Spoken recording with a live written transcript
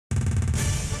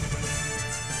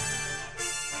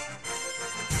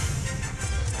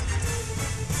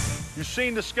You've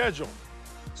seen the schedule.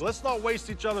 So let's not waste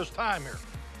each other's time here,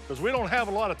 because we don't have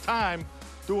a lot of time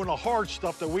doing the hard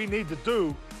stuff that we need to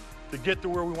do to get to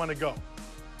where we want to go.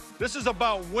 This is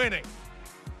about winning.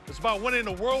 It's about winning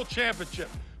the world championship,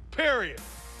 period.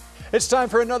 It's time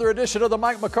for another edition of the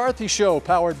Mike McCarthy Show,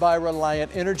 powered by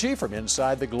Reliant Energy. From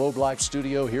inside the Globe Life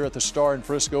studio here at the Star in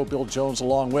Frisco, Bill Jones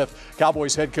along with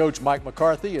Cowboys head coach Mike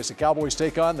McCarthy as the Cowboys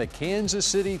take on the Kansas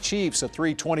City Chiefs. A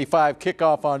 3:25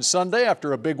 kickoff on Sunday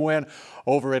after a big win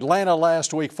over Atlanta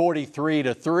last week,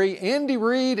 43-3. Andy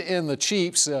Reid and the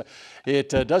Chiefs. It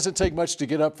doesn't take much to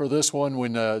get up for this one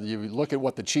when you look at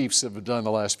what the Chiefs have done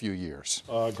the last few years.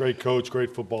 Great coach,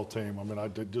 great football team. I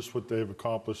mean, just what they've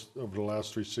accomplished over the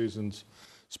last 3 seasons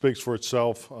speaks for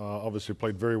itself. Obviously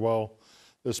played very well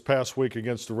this past week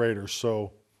against the Raiders.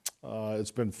 So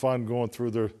it's been fun going through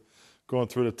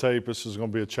the tape. This is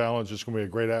going to be a challenge. It's going to be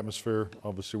a great atmosphere.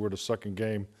 Obviously, we're the second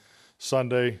game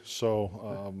Sunday,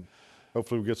 so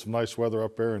hopefully we get some nice weather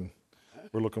up there, and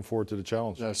we're looking forward to the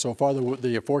challenge. So far,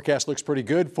 the forecast looks pretty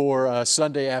good for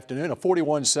Sunday afternoon. A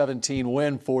 41-17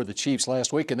 win for the Chiefs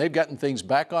last week, and they've gotten things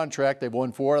back on track. They've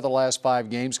won 4 out of the last 5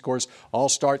 games. Of course, all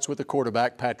starts with the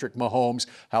quarterback, Patrick Mahomes.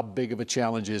 How big of a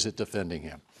challenge is it defending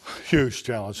him? Huge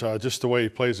challenge. Just the way he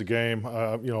plays the game.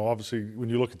 Obviously, when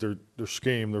you look at their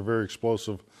scheme, they're very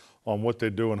explosive on what they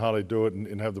do and how they do it,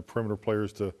 and have the perimeter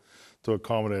players to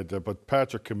accommodate that. But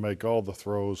Patrick can make all the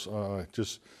throws.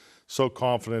 Just so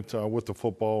confident with the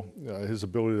football. His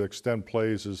ability to extend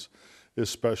plays is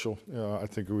special. I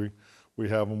think we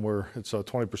have him where it's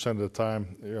 20% of the time,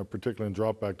 particularly in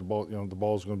drop back, the ball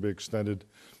is going to be extended,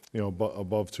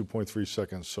 above 2.3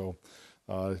 seconds. So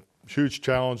huge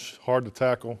challenge, hard to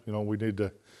tackle. We need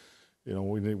to,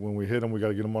 when we hit him, we got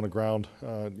to get him on the ground.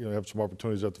 Have some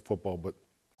opportunities at the football, but.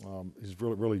 He's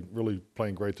really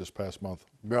playing great this past month.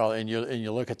 Well, and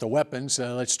you look at the weapons.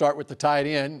 Let's start with the tight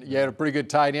end. You had a pretty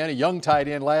good tight end, a young tight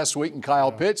end last week in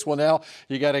Kyle Pitts. Well, now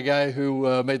you got a guy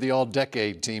who made the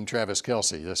All-Decade team, Travis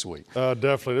Kelce, this week.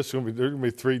 Definitely. There's going to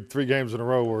be three games in a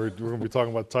row where we're going to be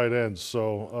talking about tight ends.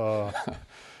 So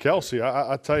Kelce,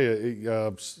 I tell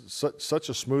you, such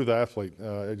a smooth athlete.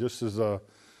 Just his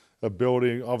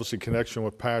ability, obviously connection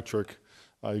with Patrick.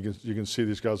 You can see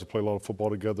these guys have played a lot of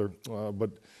football together, but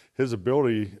his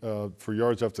ability for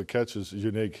yards after the catch is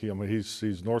unique.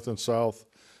 He's north and south,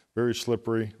 very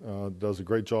slippery, does a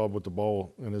great job with the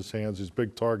ball in his hands. He's a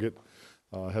big target,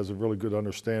 has a really good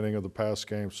understanding of the pass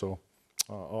game. So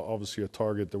obviously a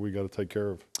target that we got to take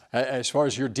care of. As far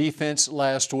as your defense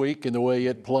last week and the way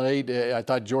it played, I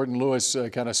thought Jordan Lewis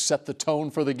kind of set the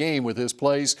tone for the game with his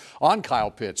plays on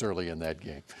Kyle Pitts early in that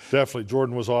game. Definitely.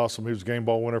 Jordan was awesome. He was a game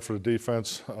ball winner for the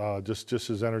defense. Just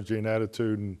his energy and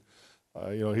attitude. And,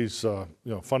 he's,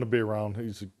 fun to be around.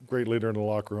 He's a great leader in the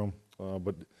locker room.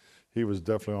 But he was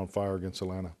definitely on fire against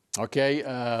Atlanta. Okay,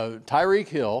 Tyreek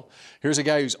Hill. Here's a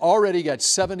guy who's already got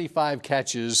 75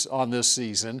 catches on this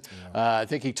season. Yeah. I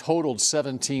think he totaled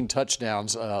 17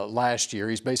 touchdowns last year.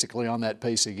 He's basically on that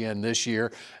pace again this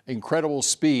year. Incredible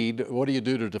speed. What do you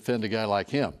do to defend a guy like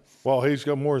him? Well, he's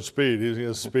got more speed. He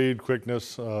has speed,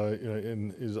 quickness,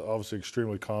 and he's obviously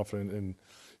extremely confident. And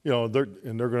they're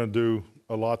going to do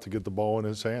a lot to get the ball in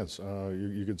his hands.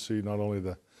 You can see not only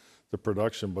the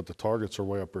production, but the targets are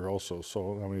way up here also.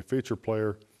 So feature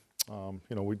player.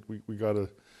 We got to,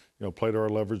 play to our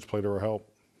leverage, play to our help.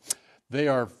 They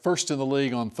are first in the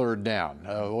league on third down.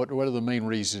 What are the main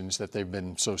reasons that they've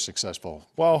been so successful?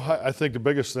 Well, I think the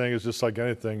biggest thing is just like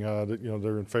anything,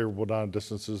 they're in favorable down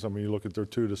distances. You look at their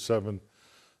 2 to 7,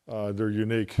 they're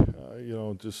unique.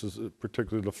 Just as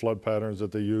particularly the flood patterns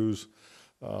that they use.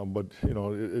 But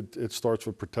it starts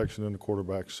with protection in the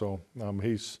quarterback. So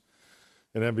he's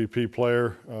an MVP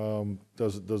player,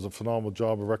 does a phenomenal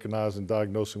job of recognizing,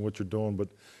 diagnosing what you're doing, but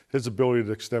his ability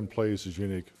to extend plays is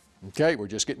unique. Okay, we're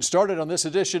just getting started on this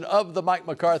edition of the Mike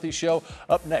McCarthy Show.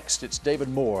 Up next, it's David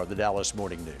Moore of the Dallas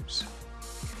Morning News.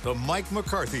 The Mike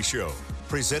McCarthy Show,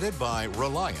 presented by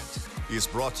Reliant, is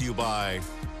brought to you by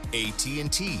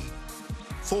AT&T,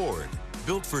 Ford,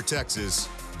 built for Texas,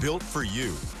 built for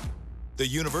you. The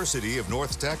University of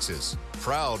North Texas,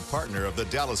 proud partner of the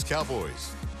Dallas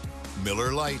Cowboys.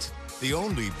 Miller Lite, the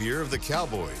only beer of the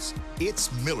Cowboys.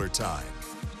 It's Miller time.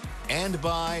 And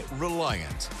by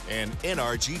Reliant, an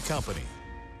NRG company.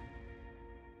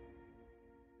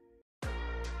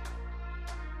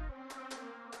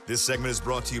 This segment is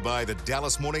brought to you by the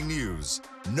Dallas Morning News.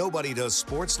 Nobody does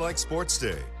sports like Sports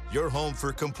Day. Your home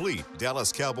for complete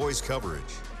Dallas Cowboys coverage.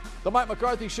 The Mike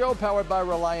McCarthy Show, powered by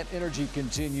Reliant Energy,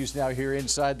 continues now here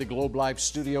inside the Globe Life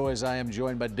studio as I am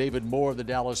joined by David Moore of the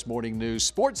Dallas Morning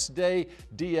News,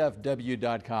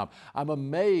 SportsDayDFW.com. I'm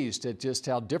amazed at just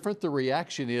how different the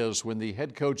reaction is when the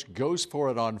head coach goes for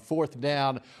it on fourth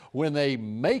down when they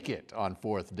make it on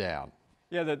fourth down.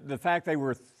 Yeah, the fact they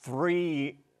were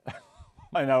 3-0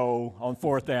 on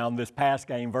fourth down this past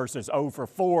game versus 0 for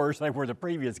 4 as they were the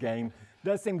previous game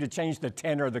does seem to change the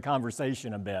tenor of the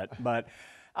conversation a bit. But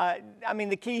I mean,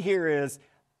 the key here is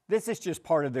this is just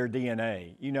part of their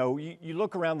DNA. You know, you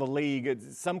look around the league,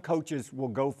 some coaches will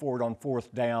go for it on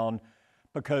fourth down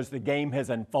because the game has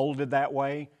unfolded that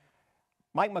way.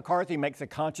 Mike McCarthy makes a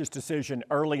conscious decision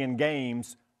early in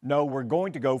games, no, we're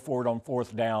going to go for it on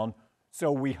fourth down, so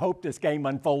we hope this game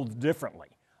unfolds differently.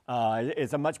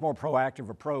 It's a much more proactive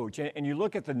approach. And you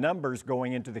look at the numbers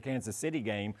going into the Kansas City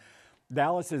game,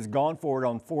 Dallas has gone for it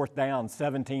on fourth down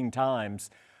 17 times.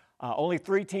 Only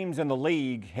 3 teams in the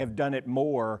league have done it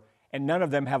more, and none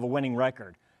of them have a winning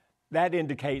record. That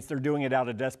indicates they're doing it out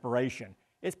of desperation.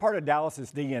 It's part of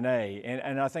Dallas's DNA,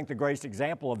 and I think the greatest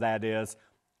example of that is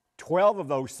 12 of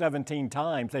those 17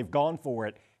 times they've gone for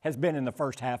it has been in the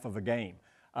first half of a game.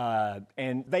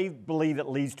 And they believe it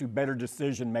leads to better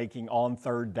decision-making on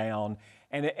third down,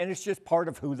 and it's just part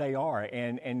of who they are,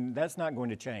 and that's not going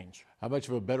to change. How much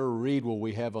of a better read will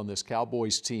we have on this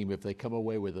Cowboys team if they come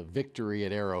away with a victory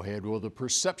at Arrowhead? Will the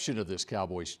perception of this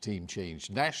Cowboys team change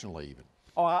nationally even?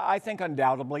 Oh, I think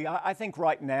undoubtedly. I think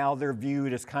right now they're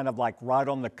viewed as kind of like right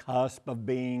on the cusp of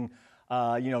being,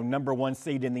 number 1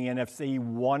 seed in the NFC,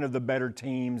 one of the better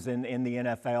teams in the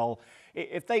NFL.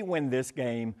 If they win this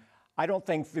game, I don't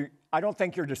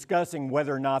think you're discussing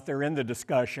whether or not they're in the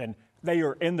discussion. They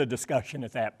are in the discussion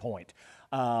at that point.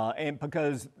 And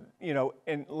because,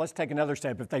 and let's take another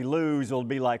step. If they lose, it'll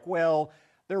be like, well,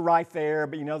 they're right there,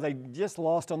 but, they just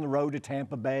lost on the road to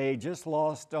Tampa Bay, just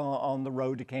lost on the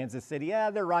road to Kansas City. Yeah,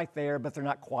 they're right there, but they're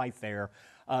not quite there.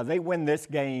 They win this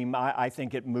game, I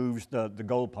think it moves the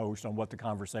goalpost on what the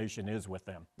conversation is with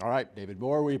them. All right, David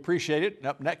Moore, we appreciate it. And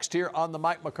up next here on the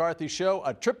Mike McCarthy Show,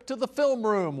 a trip to the film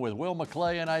room with Will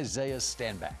McClay and Isaiah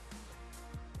Stanback.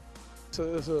 It's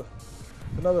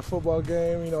another football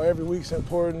game. Every week's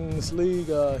important in this league.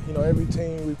 Every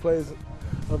team we play is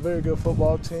a very good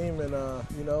football team, and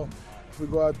if we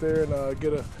go out there and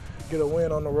get a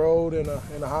win on the road in a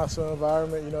hostile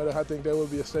environment, I think that would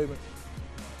be a statement.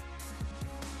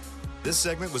 This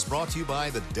segment was brought to you by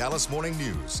the Dallas Morning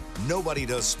News. Nobody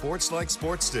does sports like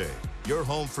Sports Day. Your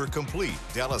home for complete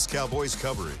Dallas Cowboys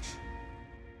coverage.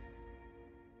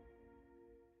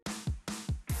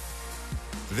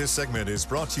 This segment is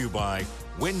brought to you by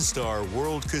WinStar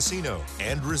World Casino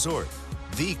and Resort,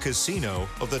 the casino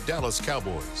of the Dallas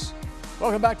Cowboys.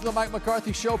 Welcome back to the Mike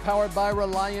McCarthy Show, powered by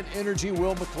Reliant Energy.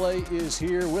 Will McClay is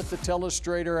here with the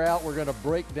telestrator out. We're going to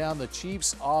break down the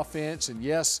Chiefs' offense, and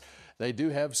yes, they do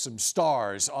have some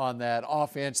stars on that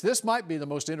offense. This might be the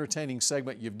most entertaining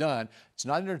segment you've done. It's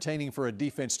not entertaining for a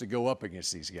defense to go up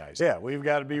against these guys. Yeah, we've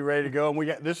got to be ready to go,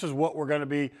 and this is what we're going to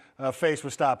be faced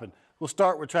with stopping. We'll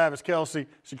start with Travis Kelce,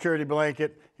 security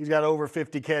blanket. He's got over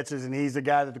 50 catches, and he's the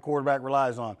guy that the quarterback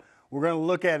relies on. We're going to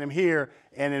look at him here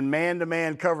and in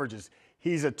man-to-man coverages.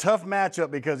 He's a tough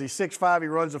matchup because he's 6'5", he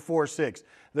runs a 4.6.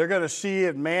 They're going to see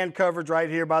it man coverage right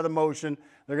here by the motion.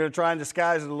 They're going to try and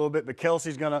disguise it a little bit, but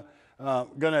Kelce's going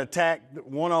to attack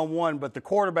one-on-one, but the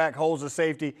quarterback holds the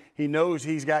safety. He knows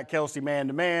he's got Kelce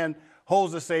man-to-man,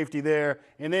 holds the safety there,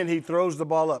 and then he throws the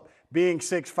ball up. Being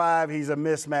 6'5", he's a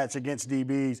mismatch against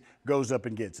DBs, goes up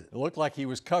and gets it. It looked like he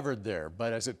was covered there,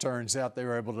 but as it turns out, they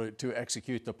were able to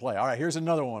execute the play. All right, here's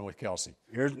another one with Kelce.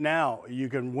 Now, you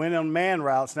can win on man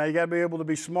routes. Now you got to be able to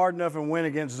be smart enough and win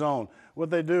against zone. What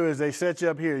they do is they set you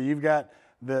up here. You've got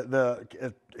the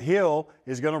Hill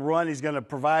is going to run. He's going to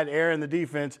provide air in the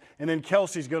defense, and then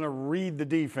Kelce's going to read the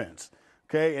defense,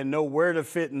 okay, and know where to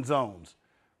fit in zones.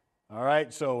 All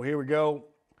right, so here we go.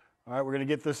 All right, we're going to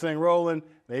get this thing rolling.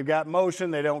 They've got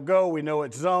motion. They don't go. We know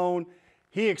it's zone.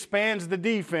 He expands the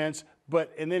defense,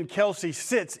 and then Kelce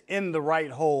sits in the right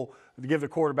hole to give the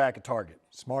quarterback a target.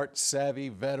 Smart, savvy,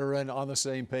 veteran, on the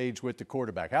same page with the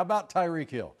quarterback. How about Tyreek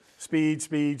Hill? Speed,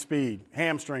 speed, speed.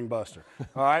 Hamstring buster.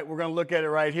 All right, we're going to look at it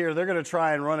right here. They're going to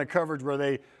try and run a coverage where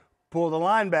they pull the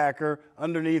linebacker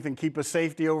underneath and keep a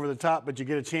safety over the top, but you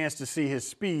get a chance to see his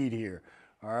speed here.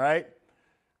 All right?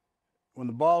 When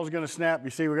the ball is going to snap, you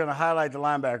see we're going to highlight the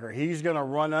linebacker. He's going to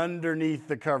run underneath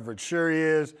the coverage. Sure he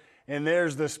is. And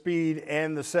there's the speed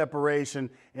and the separation,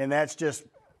 and that's just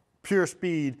pure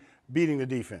speed beating the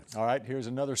defense. All right, here's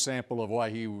another sample of why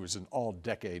he was an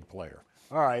all-decade player.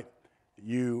 All right.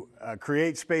 You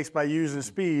create space by using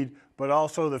speed, but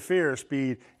also the fear of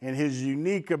speed and his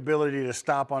unique ability to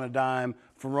stop on a dime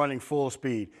from running full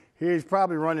speed. He's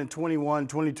probably running 21,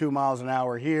 22 miles an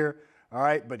hour here, all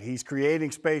right, but he's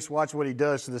creating space. Watch what he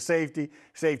does to the safety.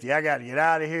 Safety, I got to get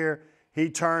out of here. He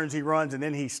turns, he runs, and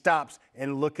then he stops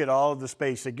and look at all of the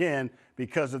space again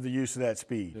because of the use of that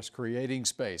speed. Just creating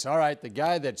space. All right, the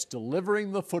guy that's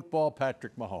delivering the football,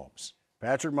 Patrick Mahomes.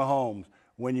 Patrick Mahomes.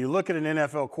 When you look at an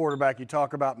NFL quarterback, you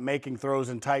talk about making throws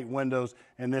in tight windows,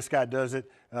 and this guy does it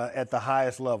at the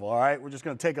highest level, all right? We're just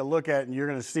going to take a look at it, and you're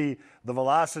going to see the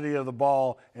velocity of the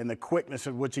ball and the quickness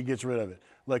at which he gets rid of it.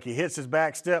 Look, he hits his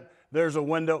back step. There's a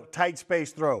window, tight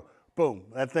space throw. Boom,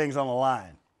 that thing's on the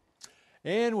line.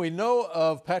 And we know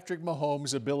of Patrick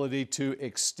Mahomes' ability to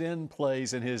extend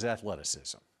plays in his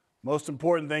athleticism. Most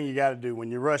important thing you got to do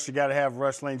when you rush, you got to have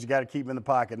rush lanes. You got to keep them in the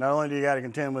pocket. Not only do you got to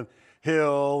contend with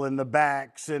Hill and the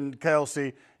backs and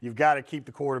Kelsey, you've got to keep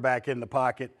the quarterback in the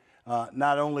pocket.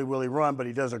 Not only will he run, but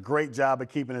he does a great job of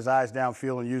keeping his eyes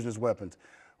downfield and using his weapons.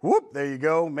 Whoop, there you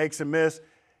go, makes a miss.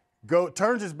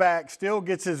 Turns his back, still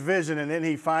gets his vision, and then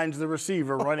he finds the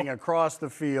receiver running across the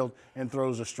field and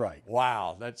throws a strike.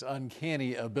 Wow, that's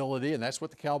uncanny ability, and that's what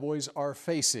the Cowboys are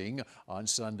facing on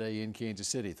Sunday in Kansas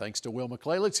City. Thanks to Will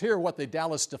McClay. Let's hear what the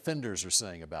Dallas defenders are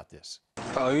saying about this.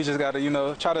 Oh, you just got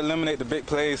to, try to eliminate the big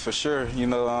plays for sure.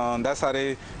 That's how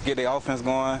they get their offense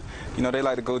going. They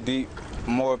like to go deep,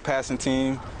 more passing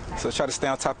team. So try to stay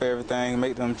on top of everything,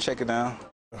 make them check it down.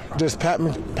 Just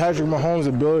Patrick Mahomes'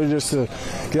 ability just to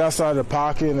get outside the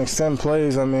pocket and extend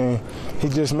plays. I mean, he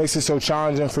just makes it so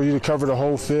challenging for you to cover the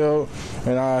whole field.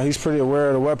 And he's pretty aware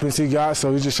of the weapons he got,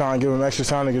 so he's just trying to give him extra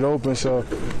time to get open. So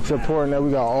it's important that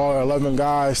we got all 11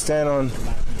 guys stand on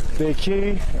their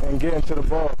key and get into the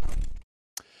ball.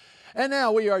 And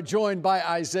now we are joined by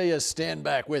Isaiah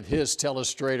Stanback with his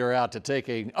telestrator out to take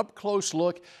an up-close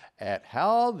look at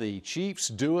how the Chiefs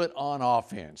do it on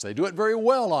offense. They do it very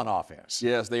well on offense.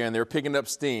 Yes, they're picking up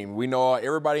steam. We know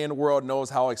everybody in the world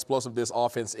knows how explosive this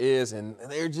offense is, and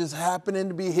they're just happening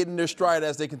to be hitting their stride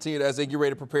as they get ready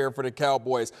to prepare for the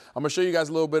Cowboys. I'm going to show you guys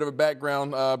a little bit of a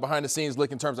background behind the scenes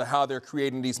look in terms of how they're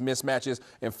creating these mismatches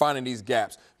and finding these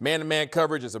gaps. Man-to-man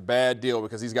coverage is a bad deal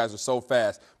because these guys are so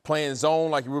fast. Playing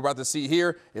zone like we're about to see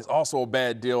here is also a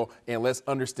bad deal, and let's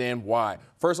understand why.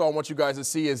 First of all, I want you guys to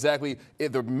see exactly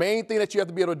the main thing that you have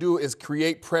to be able to do is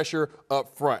create pressure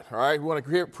up front, all right? We want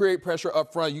to create pressure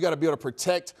up front. You got to be able to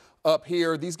protect up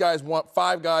here. These guys want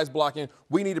 5 guys blocking.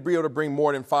 We need to be able to bring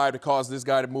more than 5 to cause this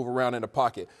guy to move around in the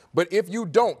pocket. But if you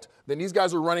don't, then these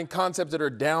guys are running concepts that are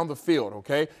down the field,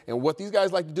 okay? And what these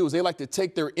guys like to do is they like to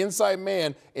take their inside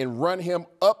man and run him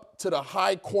up to the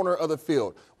high corner of the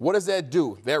field. What does that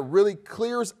do? That really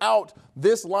clears out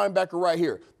this linebacker right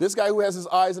here. This guy who has his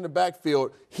eyes in the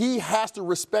backfield, he has to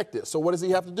respect it. So what does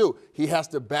he have to do? He has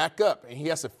to back up, and he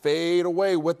has to fade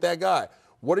away with that guy.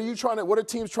 What are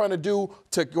teams trying to do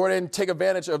to go ahead and take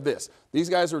advantage of this? These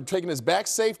guys are taking his back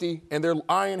safety, and they're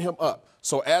eyeing him up.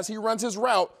 So as he runs his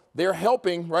route, they're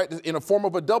helping, right, in a form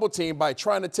of a double team by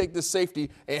trying to take this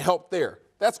safety and help there.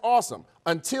 That's awesome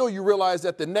until you realize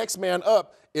that the next man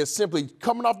up is simply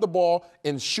coming off the ball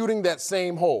and shooting that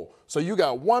same hole. So you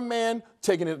got one man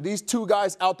taking these 2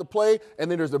 guys out to play, and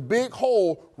then there's a big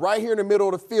hole right here in the middle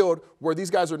of the field where these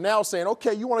guys are now saying,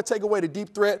 okay, you want to take away the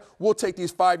deep threat? We'll take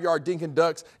these 5-yard dink and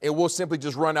ducks, and we'll simply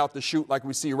just run out the chute like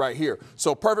we see right here.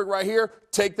 So perfect right here.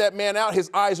 Take that man out. His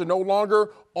eyes are no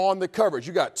longer on the coverage.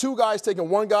 You got 2 guys taking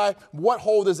 1 guy. What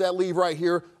hole does that leave right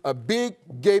here? A big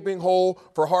gaping hole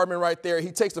for Hardman right there.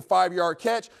 He takes the 5-yard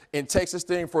catch and takes this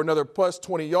thing for another plus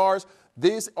 20 yards.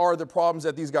 These are the problems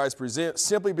that these guys present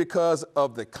simply because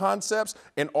of the concepts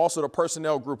and also the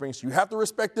personnel groupings. You have to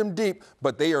respect them deep,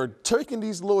 but they are taking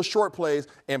these little short plays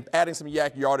and adding some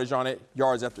yak yardage on it,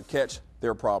 yards after catch.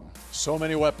 Their problem. So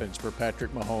many weapons for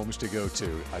Patrick Mahomes to go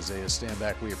to. Isaiah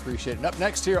Stanback, we appreciate it. And up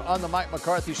next here on the Mike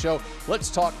McCarthy Show,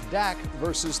 let's talk Dak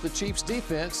versus the Chiefs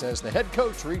defense as the head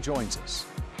coach rejoins us.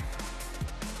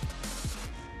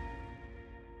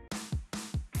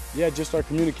 Yeah, just our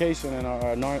communication and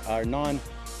our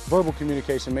non-verbal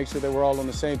communication. Make sure that we're all on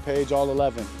the same page, all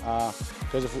 11.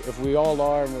 Because if we all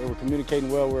are and we're communicating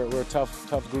well, we're a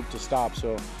tough group to stop.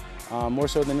 So more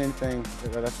so than anything,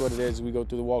 that's what it is. We go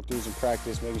through the walkthroughs and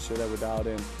practice, making sure that we're dialed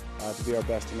in to be our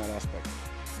best in that aspect.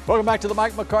 Welcome back to the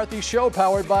Mike McCarthy Show,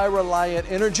 powered by Reliant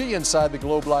Energy. Inside the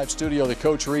Globe Life studio, the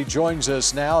Coach rejoins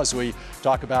us now as we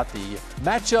talk about the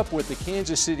matchup with the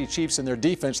Kansas City Chiefs and their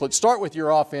defense. Let's start with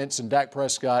your offense and Dak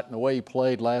Prescott and the way he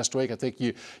played last week. I think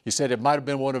you said it might have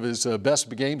been one of his best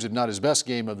games, if not his best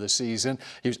game of the season.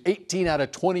 He was 18 out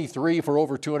of 23 for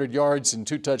over 200 yards and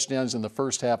 2 touchdowns in the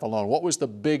first half alone. What was the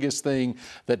biggest thing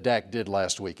that Dak did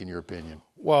last week, in your opinion?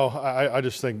 Well, I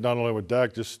just think not only with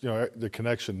Dak, just the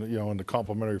connection, and the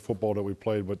complementary football that we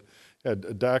played, but yeah,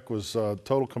 Dak was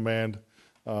total command.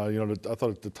 I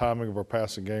thought the timing of our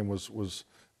passing game was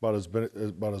about as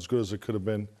good as it could have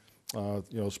been,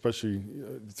 especially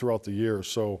throughout the year.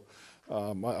 So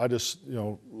I just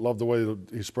love the way that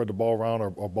he spread the ball around.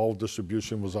 Our ball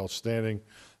distribution was outstanding.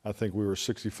 I think we were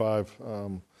 65.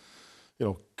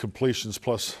 Completions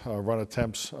plus run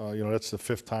attempts. That's the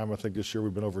 5th time I think this year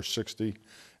we've been over 60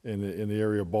 in the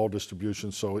area of ball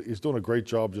distribution. So he's doing a great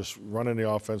job just running the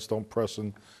offense, don't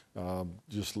pressing,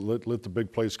 just let the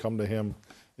big plays come to him,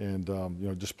 and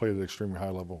just play at an extremely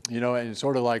high level. And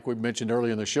sort of like we mentioned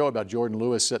earlier in the show about Jordan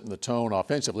Lewis setting the tone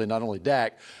offensively, not only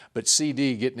Dak, but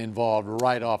CD getting involved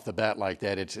right off the bat like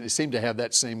that. It seemed to have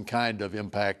that same kind of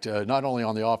impact, not only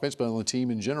on the offense, but on the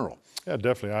team in general. Yeah,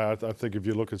 definitely. I think if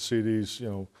you look at CD's,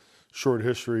 short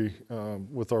history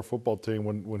with our football team,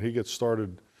 when he gets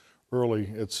started early,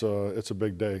 it's a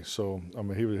big day. So I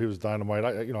mean, he was dynamite.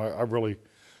 I really,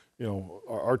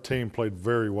 our team played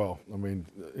very well. I mean,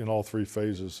 in all 3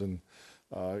 phases, and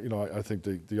I think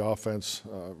the offense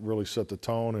really set the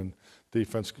tone, and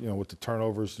defense, with the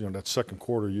turnovers, that second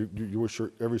quarter, you wish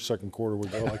every second quarter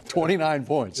would go like that. 29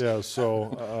 points. Yeah.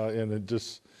 So and it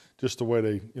just the way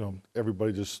they,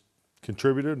 everybody just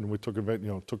contributed, and we took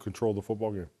control of the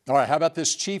football game. All right, how about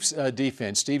this Chiefs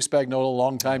defense? Steve Spagnuolo,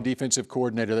 longtime defensive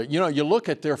coordinator there. You look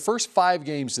at their first 5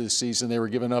 games this season, they were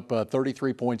giving up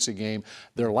 33 points a game.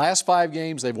 Their last 5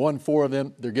 games, they've won 4 of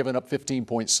them. They're giving up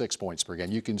 15.6 points per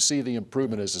game. You can see the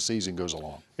improvement as the season goes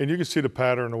along. And you can see the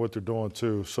pattern of what they're doing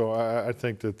too. So I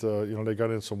think that they got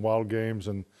in some wild games,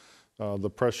 and the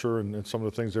pressure and some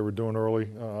of the things they were doing early.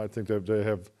 I think that they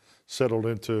have settled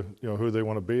into who they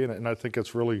want to be, and I think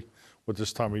that's really what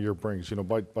this time of year brings.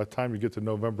 By the time you get to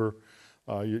November,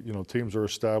 teams are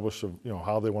established of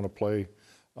how they want to play.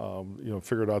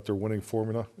 Figured out their winning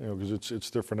formula. Because it's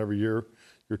different every year.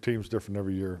 Your team's different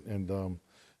every year, and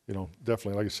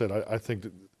definitely, like I said, I think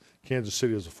that Kansas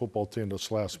City as a football team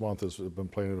this last month has been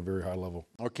playing at a very high level.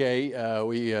 Okay,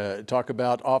 we talk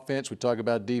about offense, we talk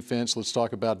about defense. Let's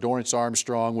talk about Dorrance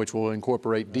Armstrong, which will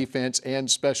incorporate defense and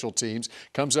special teams.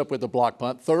 Comes up with a block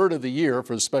punt, 3rd of the year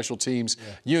for the special teams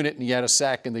unit, and he had a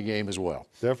sack in the game as well.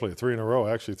 Definitely 3 in a row,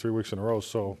 actually 3 weeks in a row.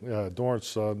 So yeah,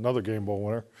 Dorrance, another game ball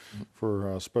winner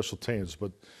for special teams.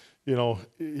 But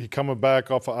he coming back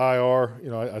off of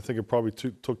IR. I think it probably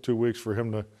took 2 weeks for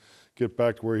him to get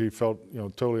back to where he felt,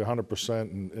 totally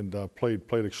 100% and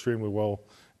played extremely well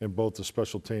in both the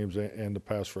special teams and the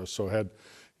pass rush. So has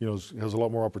a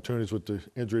lot more opportunities with the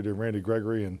injury to Randy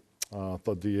Gregory, and I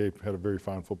thought DA had a very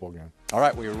fine football game. All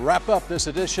right, we wrap up this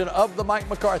edition of the Mike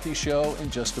McCarthy Show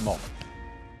in just a moment.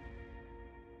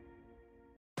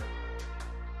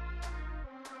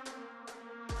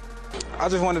 I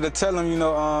just wanted to tell him,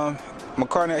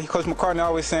 Coach McCarthy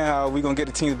always saying how we gonna get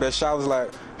the team's best shot. I was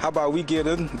like, how about we give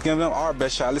them our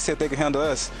best shot? Let's see if they can handle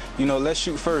us. Let's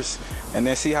shoot first and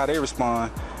then see how they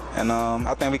respond. And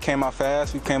I think we came out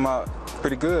fast. We came out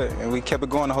pretty good, and we kept it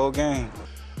going the whole game.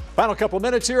 Final couple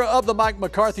minutes here of the Mike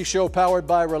McCarthy Show, powered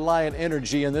by Reliant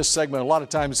Energy. In this segment, a lot of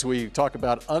times we talk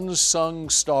about unsung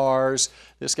stars.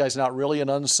 This guy's not really an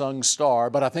unsung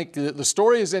star, but I think the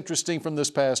story is interesting from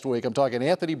this past week. I'm talking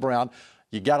Anthony Brown.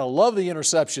 You got to love the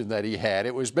interception that he had.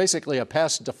 It was basically a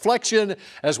pass deflection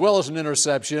as well as an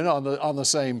interception on the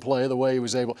same play, the way he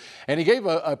was able. And he gave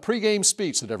a pregame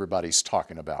speech that everybody's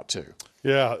talking about too.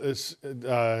 Yeah,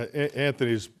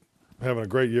 Anthony's having a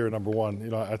great year, number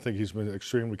one. I think he's been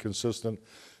extremely consistent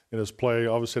in his play.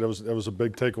 Obviously, that was a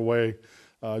big takeaway.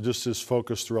 Just his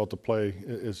focus throughout the play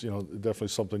is definitely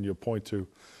something you point to.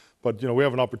 But we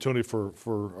have an opportunity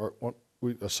for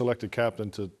a selected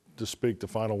captain to speak the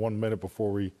final 1 minute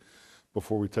before we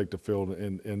take the field,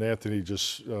 and Anthony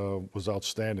just was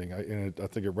outstanding. I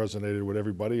think it resonated with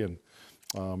everybody, and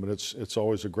it's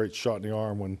always a great shot in the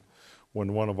arm when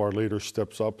when one of our leaders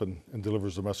steps up and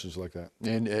delivers a message like that.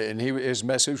 And his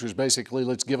message was basically,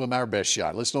 let's give them our best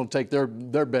shot. Let's don't take their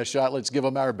best shot. Let's give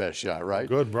them our best shot, right?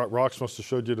 Good. Rox must have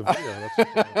showed you the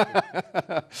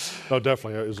video. No,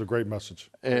 definitely. It was a great message.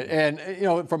 And you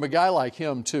know, from a guy like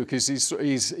him too, because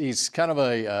he's kind of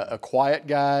a quiet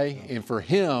guy, and for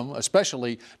him,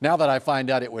 especially now that I find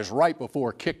out it was right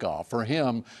before kickoff, for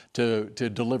him to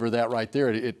deliver that right there,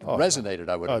 it resonated.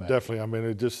 I would imagine. Definitely. I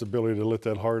mean, just the ability to let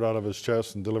that heart out of his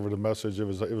chest and deliver the message. It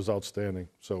was outstanding.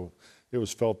 So it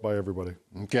was felt by everybody.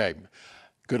 Okay.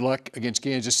 Good luck against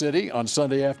Kansas City on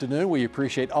Sunday afternoon. We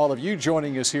appreciate all of you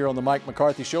joining us here on the Mike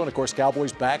McCarthy Show. And, of course,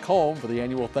 Cowboys back home for the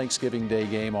annual Thanksgiving Day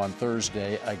game on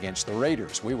Thursday against the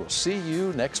Raiders. We will see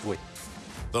you next week.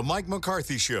 The Mike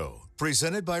McCarthy Show,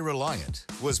 presented by Reliant,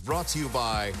 was brought to you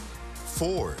by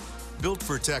Ford, built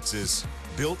for Texas,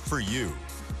 built for you.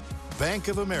 Bank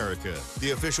of America,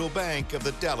 the official bank of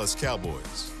the Dallas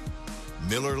Cowboys.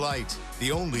 Miller Lite,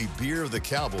 the only beer of the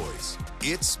Cowboys.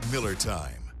 It's Miller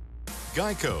time.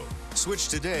 Geico, switch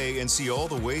today and see all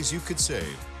the ways you could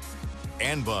save.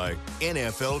 And by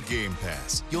NFL Game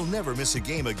Pass. You'll never miss a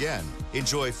game again.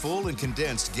 Enjoy full and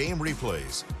condensed game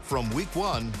replays from Week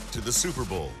 1 to the Super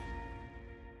Bowl.